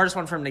 which was the hardest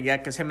one for him to get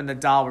because him and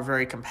Nadal were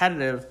very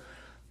competitive.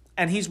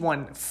 And he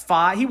won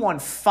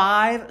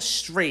 5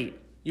 straight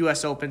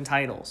U.S. Open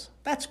titles.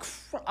 That's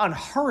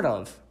unheard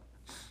of.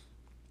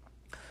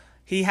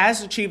 He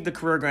has achieved the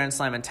career Grand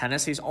Slam in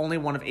tennis. He's only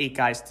one of 8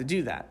 guys to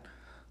do that.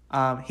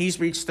 He's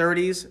reached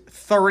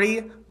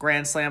 30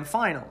 Grand Slam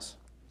finals.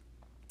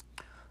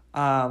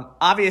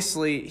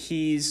 Obviously,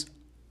 he's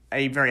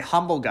a very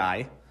humble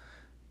guy.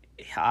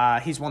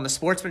 He's won the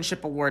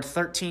Sportsmanship Award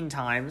 13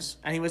 times,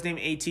 and he was named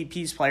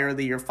ATP's Player of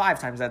the Year 5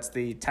 times. That's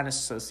the tennis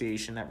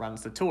association that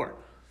runs the tour.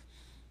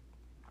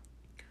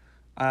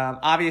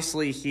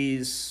 Obviously,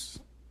 he's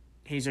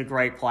a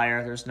great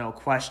player. There's no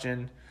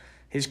question.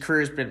 His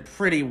career's been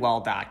pretty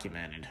well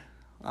documented,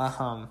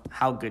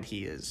 how good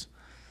he is.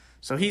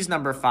 So he's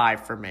number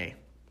 5 for me.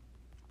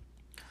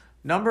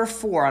 Number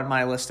 4 on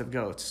my list of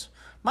GOATs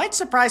might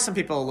surprise some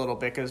people a little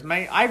bit because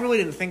I really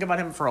didn't think about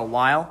him for a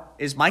while,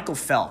 is Michael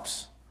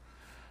Phelps.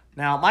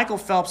 Now, Michael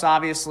Phelps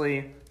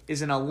obviously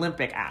is an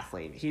Olympic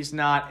athlete. He's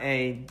not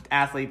an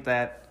athlete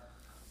that,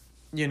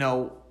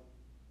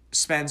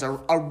 spends a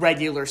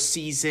regular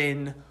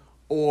season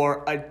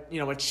or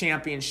a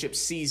championship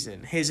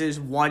season. His is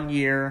 1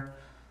 year,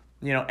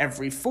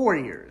 every 4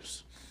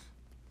 years.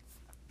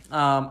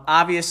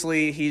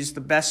 Obviously, he's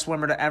the best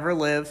swimmer to ever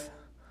live.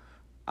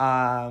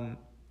 I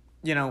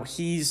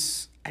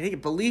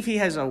believe he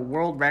has a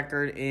world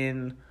record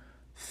in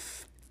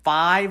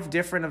 5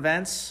 different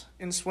events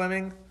in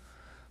swimming.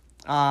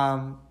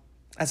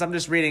 As I'm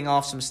just reading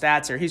off some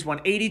stats here, he's won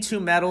 82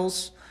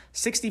 medals,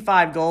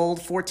 65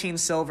 gold, 14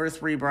 silver,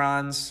 3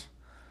 bronze.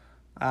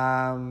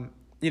 At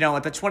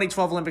the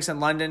 2012 Olympics in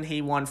London,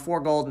 he won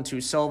 4 gold and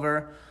 2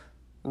 silver.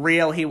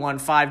 Rio, he won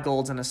 5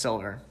 golds and a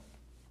silver.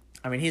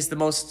 He's the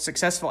most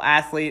successful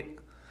athlete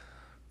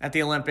at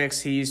the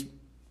Olympics. You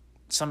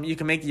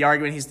can make the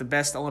argument he's the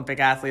best Olympic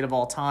athlete of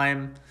all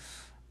time.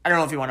 I don't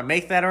know if you want to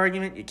make that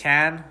argument. You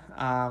can.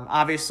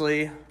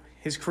 Obviously,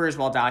 his career is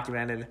well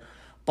documented.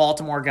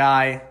 Baltimore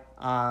guy.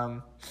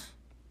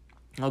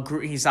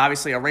 He's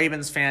obviously a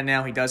Ravens fan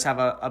now. He does have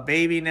a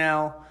baby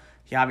now.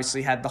 He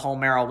obviously had the whole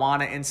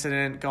marijuana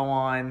incident go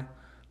on.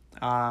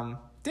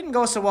 Didn't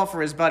go so well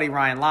for his buddy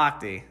Ryan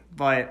Lochte,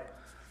 but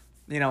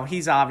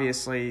he's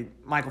obviously,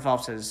 Michael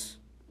Phelps has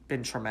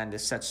been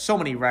tremendous, set so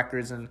many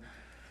records, and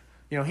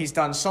he's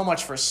done so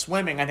much for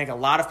swimming. I think a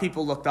lot of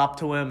people looked up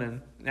to him,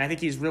 and I think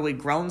he's really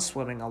grown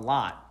swimming a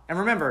lot. And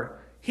remember,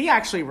 he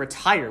actually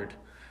retired.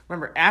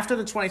 Remember, after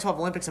the 2012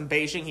 Olympics in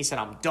Beijing, he said,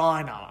 I'm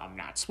done. I'm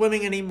not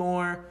swimming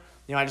anymore.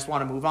 I just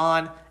want to move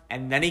on.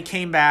 And then he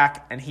came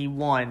back, and he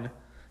won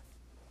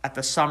at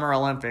the Summer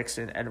Olympics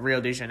at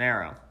Rio de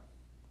Janeiro.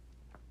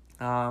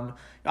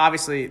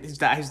 Obviously, his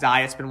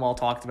diet's been well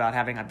talked about,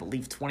 having, I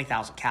believe,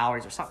 20,000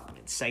 calories or something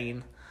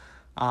insane.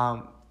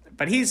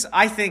 But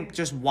I think,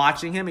 just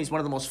watching him, he's one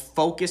of the most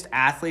focused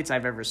athletes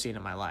I've ever seen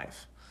in my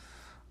life.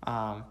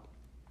 So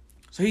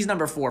he's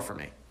number 4 for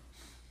me.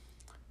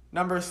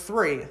 Number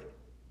 3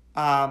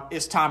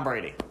 is Tom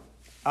Brady.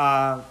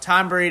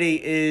 Tom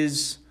Brady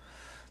is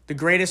the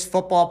greatest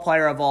football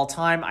player of all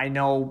time. I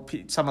know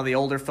some of the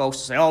older folks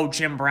say,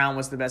 Jim Brown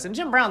was the best. And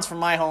Jim Brown's from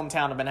my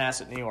hometown of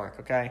Manhasset, New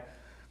York, okay?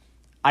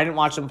 I didn't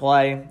watch him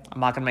play. I'm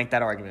not going to make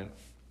that argument.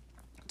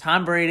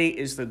 Tom Brady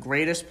is the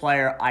greatest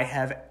player I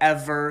have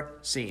ever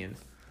seen,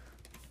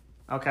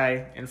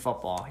 okay, in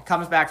football. He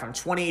comes back from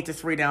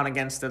 28-3 down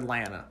against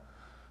Atlanta.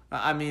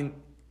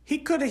 He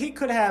could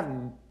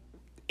have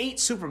 8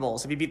 Super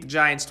Bowls if he beat the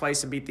Giants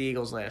twice and beat the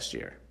Eagles last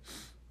year.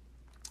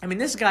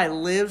 This guy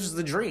lives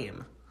the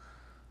dream.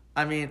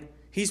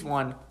 He's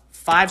won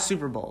 5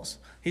 Super Bowls.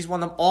 He's won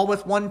them all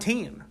with one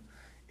team.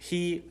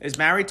 He is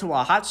married to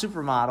a hot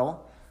supermodel.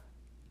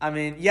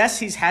 Yes,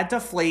 he's had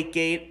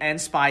Deflategate and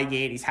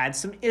Spygate. He's had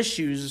some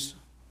issues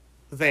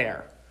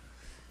there.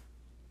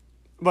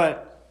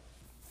 But,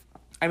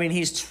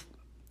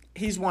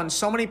 he's won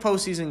so many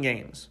postseason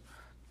games.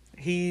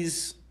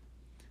 He's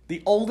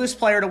the oldest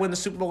player to win the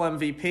Super Bowl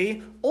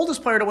MVP,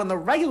 oldest player to win the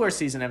regular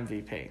season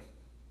MVP.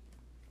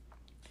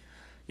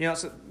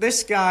 So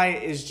this guy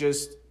is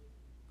just,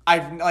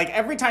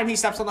 every time he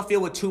steps on the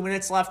field with 2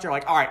 minutes left, you're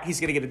like, all right, he's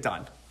going to get it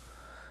done.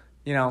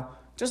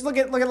 Just look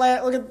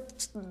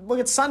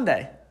at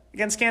Sunday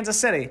against Kansas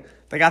City.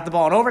 They got the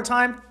ball in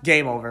overtime,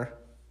 game over.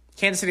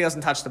 Kansas City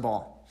doesn't touch the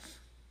ball.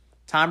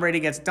 Tom Brady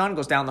gets done,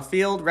 goes down the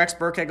field. Rex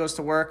Burkhead goes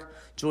to work.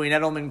 Julian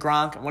Edelman,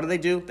 Gronk. And what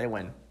do? They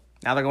win.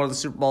 Now they're going to the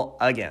Super Bowl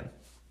again.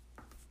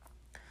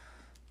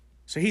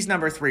 So he's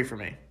number 3 for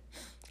me.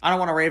 I don't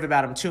want to rave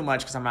about him too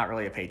much because I'm not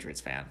really a Patriots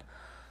fan.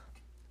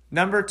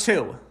 Number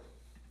 2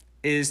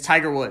 is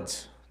Tiger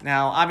Woods.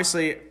 Now,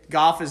 obviously,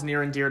 golf is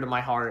near and dear to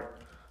my heart.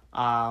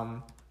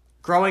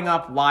 Growing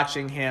up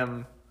watching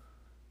him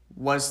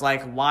was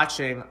like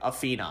watching a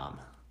phenom.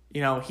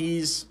 You know,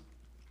 he's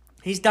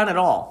done it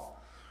all.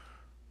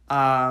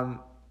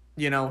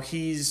 You know,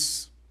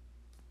 he's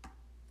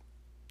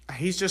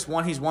just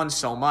won. He's won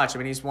so much. I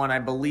mean, he's won, I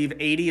believe,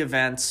 80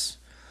 events,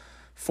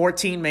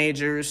 14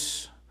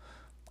 majors.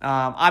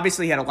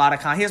 Obviously, he had a lot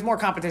of he has more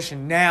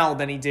competition now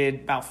than he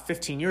did about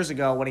 15 years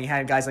ago when he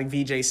had guys like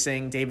Vijay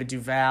Singh, David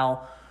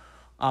Duval,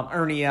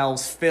 Ernie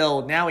Els,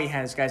 Phil. Now he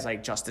has guys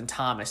like Justin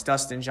Thomas,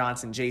 Dustin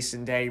Johnson,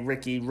 Jason Day,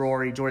 Ricky,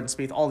 Rory, Jordan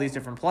Spieth, all these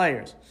different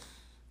players.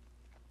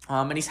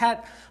 And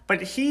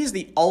he's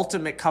the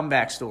ultimate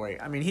comeback story.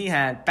 I mean, he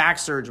had back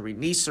surgery,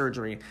 knee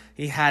surgery.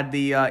 He had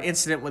the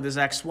incident with his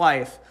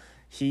ex-wife.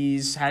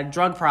 He's had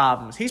drug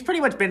problems. He's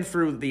pretty much been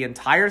through the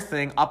entire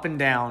thing up and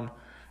down,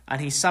 and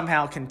he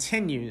somehow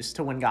continues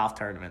to win golf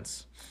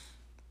tournaments.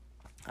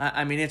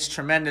 I mean, it's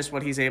tremendous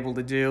what he's able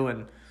to do,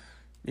 and,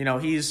 you know,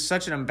 he's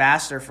such an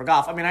ambassador for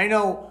golf. I mean, I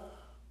know,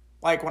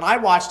 like, when I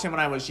watched him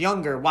when I was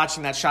younger,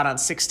 watching that shot on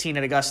 16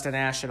 at Augusta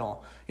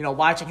National, you know,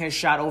 watching his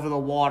shot over the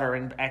water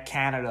at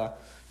Canada,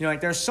 you know,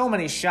 like, there's so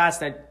many shots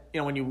that,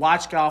 you know, when you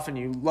watch golf and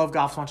you love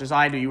golf as much as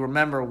I do, you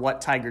remember what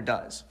Tiger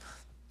does.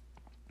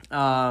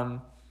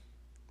 Tiger's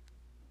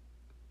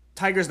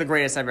the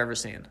greatest I've ever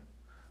seen.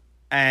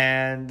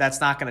 And that's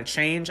not going to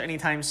change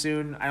anytime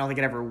soon. I don't think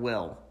it ever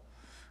will.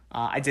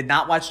 I did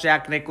not watch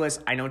Jack Nicklaus.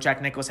 I know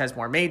Jack Nicklaus has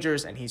more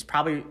majors, and he's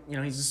probably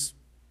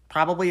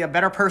a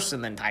better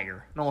person than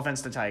Tiger. No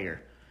offense to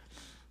Tiger.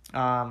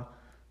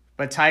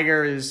 But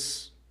Tiger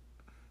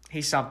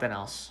he's something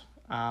else.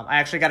 I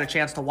actually got a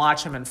chance to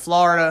watch him in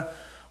Florida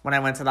when I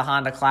went to the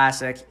Honda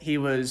Classic. He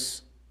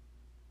was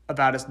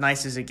about as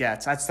nice as it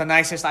gets. That's the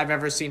nicest I've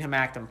ever seen him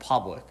act in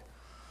public.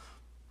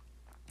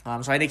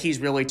 So I think he's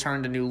really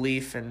turned a new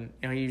leaf, and,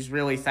 you know, he's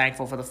really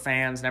thankful for the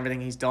fans and everything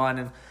he's done.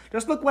 And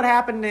just look what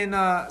happened in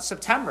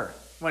September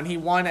when he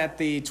won at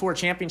the Tour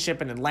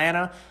Championship in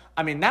Atlanta.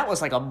 I mean, that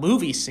was like a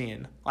movie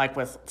scene, like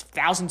with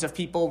thousands of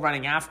people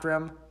running after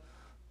him.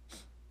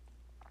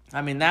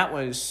 I mean, that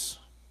was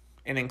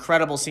an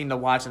incredible scene to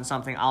watch and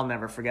something I'll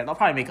never forget. They'll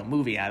probably make a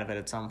movie out of it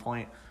at some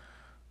point.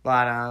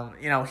 But,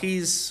 you know,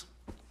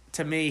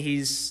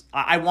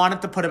 I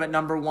wanted to put him at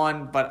number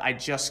 1, but I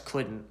just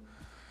couldn't,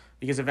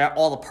 because of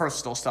all the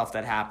personal stuff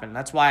that happened.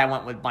 That's why I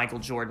went with Michael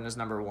Jordan as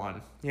number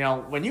 1. You know,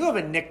 when you have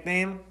a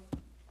nickname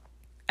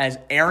as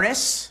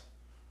Ernest,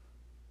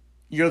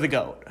 you're the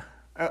GOAT.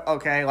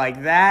 Okay,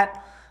 like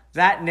that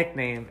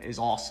nickname is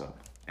awesome.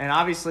 And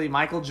obviously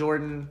Michael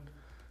Jordan,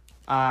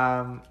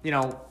 you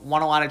know,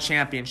 won a lot of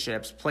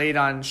championships, played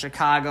on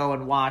Chicago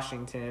and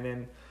Washington,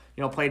 and,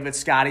 you know, played with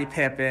Scottie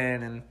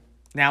Pippen, and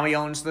now he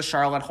owns the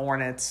Charlotte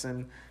Hornets,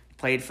 and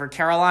played for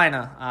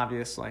Carolina,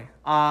 obviously.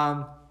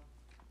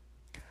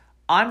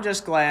 I'm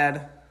just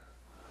glad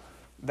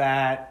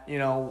that, you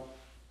know,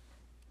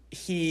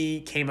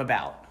 he came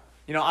about.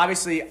 You know,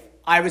 obviously,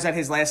 I was at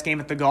his last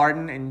game at the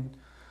Garden, and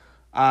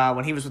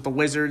when he was with the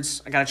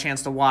Wizards, I got a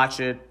chance to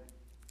watch it.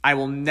 I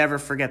will never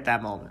forget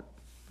that moment.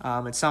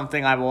 It's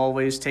something I will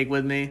always take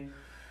with me.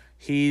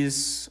 He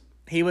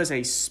was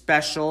a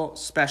special,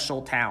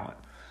 special talent.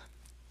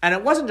 And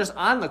it wasn't just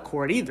on the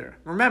court either.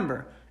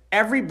 Remember,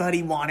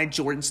 everybody wanted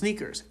Jordan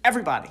sneakers.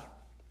 Everybody.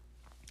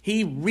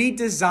 He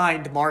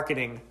redesigned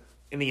marketing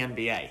in the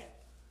NBA.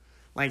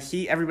 Like,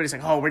 everybody's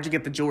like, oh, where'd you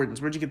get the Jordans?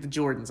 Where'd you get the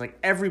Jordans? Like,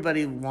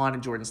 everybody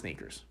wanted Jordan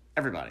sneakers.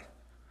 Everybody.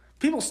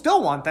 People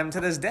still want them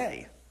to this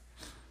day.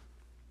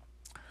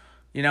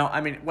 You know, I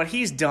mean, what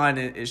he's done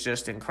is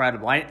just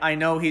incredible. I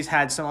know he's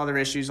had some other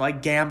issues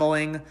like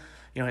gambling.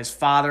 You know, his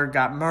father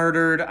got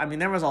murdered. I mean,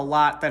 there was a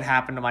lot that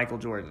happened to Michael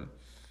Jordan.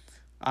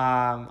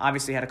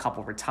 Obviously, he had a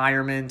couple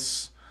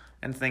retirements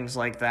and things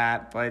like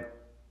that. But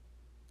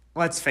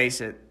let's face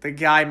it, the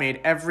guy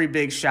made every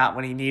big shot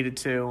when he needed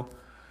to.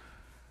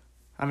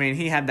 I mean,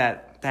 he had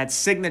that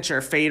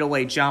signature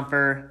fadeaway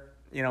jumper.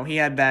 You know, he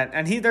had that.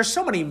 And there's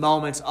so many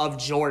moments of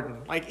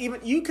Jordan. Like, even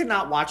you could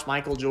not watch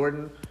Michael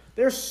Jordan.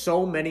 There's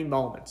so many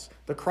moments.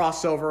 The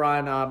crossover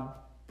on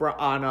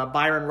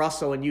Byron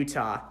Russell in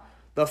Utah.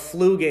 The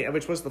flu game,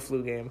 which was the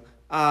flu game.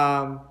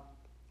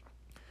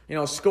 You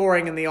know,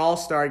 scoring in the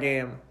All-Star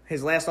game.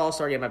 His last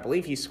All-Star game, I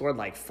believe he scored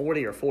like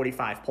 40 or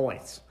 45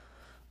 points.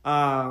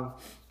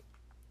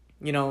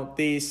 You know,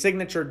 the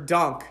signature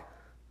dunk,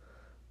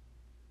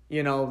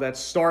 you know, that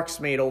Starks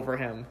made over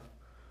him.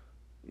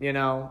 You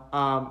know,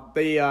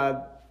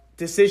 the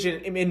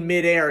decision in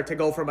midair to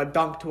go from a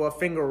dunk to a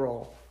finger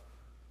roll.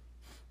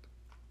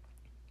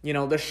 You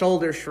know, the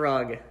shoulder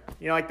shrug.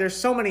 You know, like, there's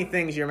so many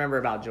things you remember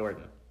about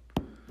Jordan.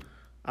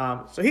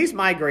 So he's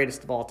my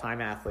greatest of all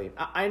time athlete.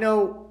 I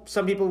know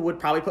some people would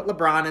probably put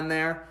LeBron in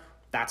there.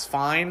 That's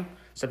fine.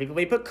 Some people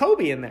may put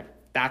Kobe in there.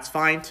 That's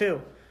fine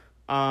too.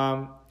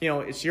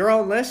 It's your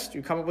own list.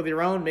 You come up with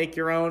your own, make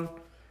your own.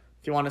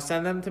 If you want to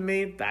send them to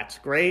me, that's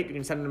great. You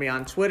can send them to me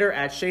on Twitter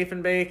at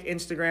 @ShafenBake,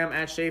 Instagram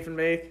at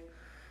 @ShafenBake.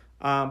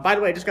 By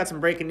the way, I just got some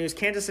breaking news.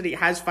 Kansas City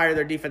has fired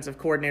their defensive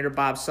coordinator,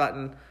 Bob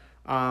Sutton,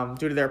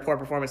 due to their poor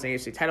performance in the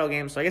AFC title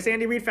game. So I guess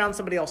Andy Reid found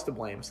somebody else to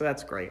blame. So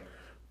that's great.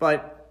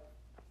 But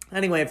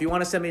anyway, if you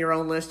want to send me your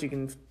own list, you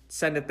can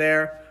send it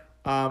there.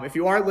 If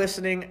you are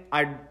listening,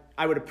 I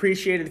would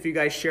appreciate it if you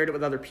guys shared it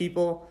with other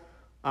people.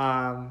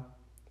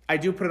 I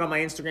do put it on my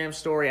Instagram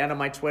story and on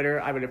my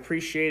Twitter. I would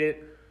appreciate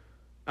it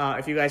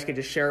if you guys could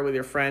just share it with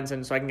your friends,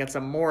 and so I can get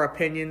some more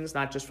opinions,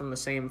 not just from the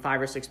same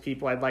 5 or 6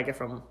 people. I'd like it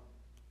from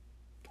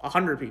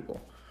 100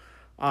 people.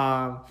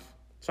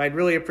 So I'd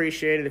really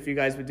appreciate it if you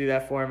guys would do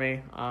that for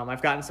me.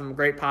 I've gotten some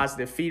great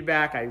positive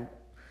feedback. I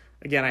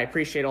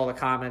appreciate all the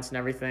comments and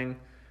everything.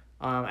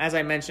 As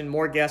I mentioned,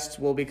 more guests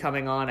will be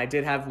coming on. I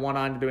did have one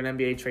on to do an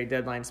NBA trade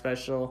deadline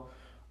special.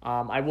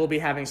 I will be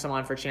having some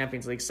on for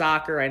Champions League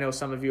Soccer. I know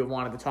some of you have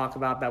wanted to talk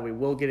about that. We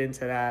will get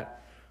into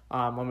that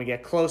when we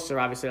get closer.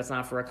 Obviously, that's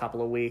not for a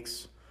couple of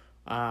weeks.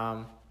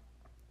 So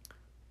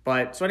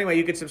anyway,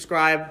 you can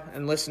subscribe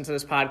and listen to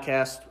this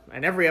podcast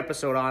and every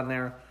episode on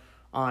there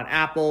on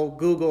Apple,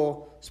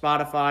 Google,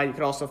 Spotify. You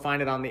can also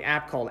find it on the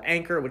app called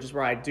Anchor, which is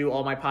where I do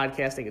all my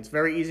podcasting. It's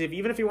very easy.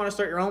 Even if you want to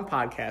start your own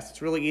podcast,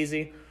 it's really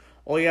easy.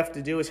 All you have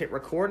to do is hit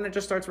record, and it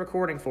just starts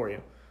recording for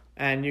you.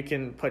 And you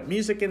can put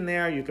music in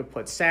there. You can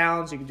put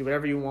sounds. You can do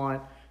whatever you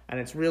want, and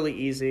it's really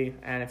easy.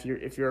 And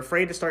if you're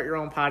afraid to start your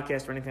own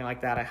podcast or anything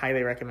like that, I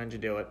highly recommend you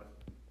do it.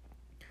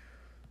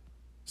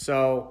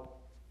 So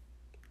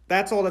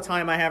that's all the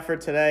time I have for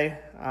today.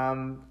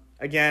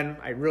 Again,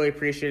 I really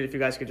appreciate it if you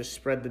guys could just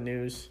spread the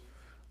news.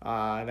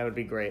 That would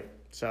be great.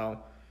 So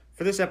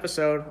for this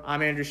episode,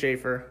 I'm Andrew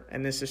Schaefer,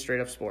 and this is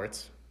Straight Up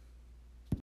Sports.